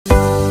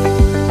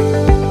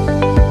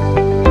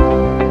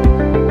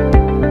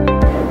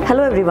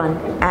everyone,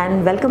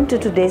 and welcome to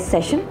today's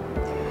session.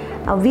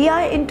 We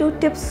are into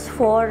tips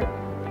for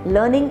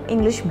learning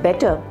English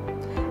better,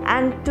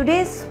 and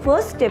today's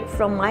first tip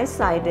from my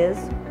side is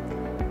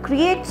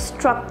create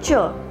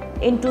structure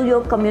into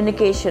your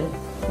communication,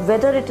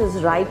 whether it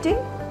is writing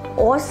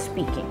or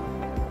speaking.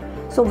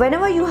 So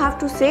whenever you have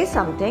to say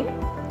something,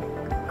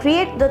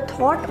 create the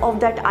thought of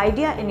that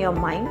idea in your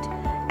mind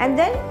and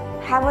then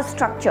have a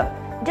structure.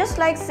 Just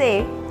like,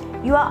 say,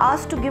 you are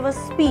asked to give a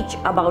speech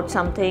about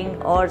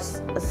something or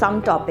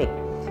some topic.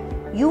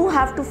 You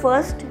have to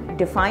first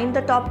define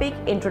the topic,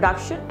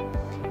 introduction,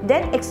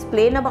 then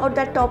explain about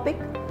that topic,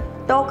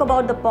 talk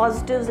about the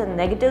positives and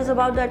negatives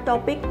about that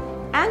topic,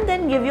 and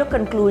then give your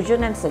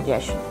conclusion and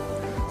suggestion.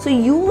 So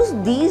use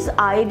these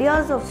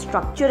ideas of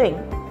structuring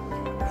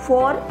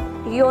for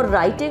your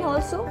writing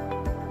also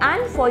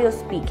and for your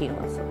speaking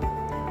also.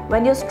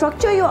 When you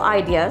structure your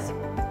ideas,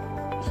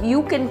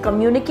 you can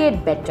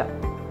communicate better.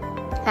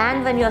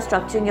 And when you are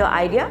structuring your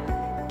idea,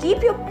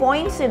 keep your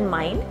points in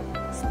mind,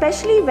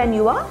 especially when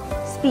you are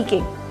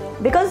speaking.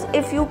 Because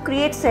if you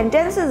create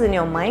sentences in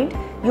your mind,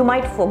 you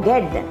might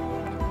forget them.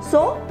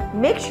 So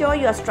make sure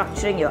you are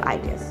structuring your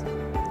ideas.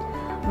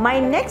 My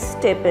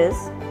next tip is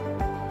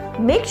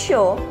make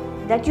sure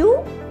that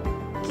you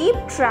keep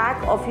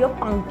track of your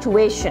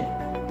punctuation.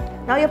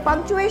 Now your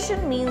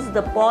punctuation means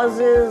the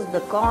pauses,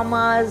 the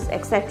commas,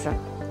 etc.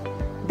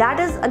 That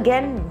is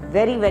again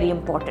very, very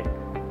important.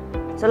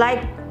 So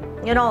like,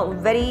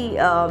 very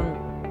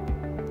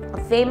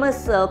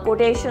famous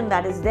quotation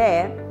that is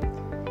there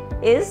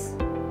is,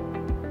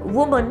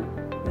 woman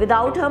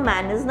without her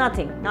man is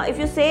nothing. Now if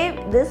you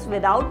say this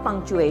without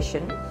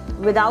punctuation,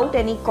 without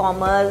any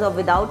commas or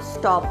without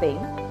stopping,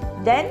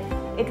 then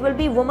it will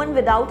be woman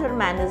without her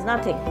man is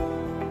nothing.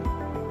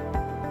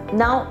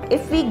 Now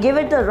if we give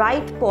it the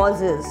right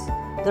pauses,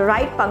 the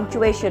right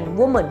punctuation,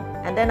 woman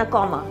and then a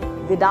comma,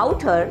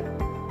 without her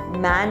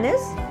man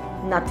is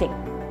nothing,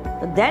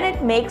 then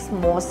it makes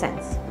more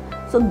sense.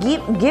 So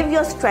give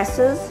your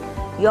stresses,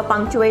 your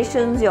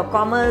punctuations, your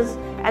commas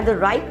at the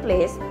right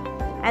place,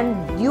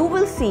 and you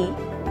will see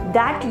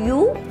that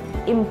you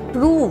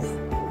improve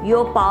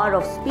your power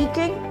of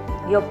speaking,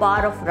 your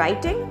power of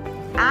writing,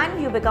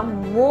 and you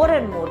become more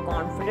and more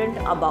confident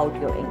about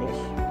your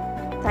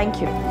English.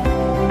 Thank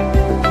you.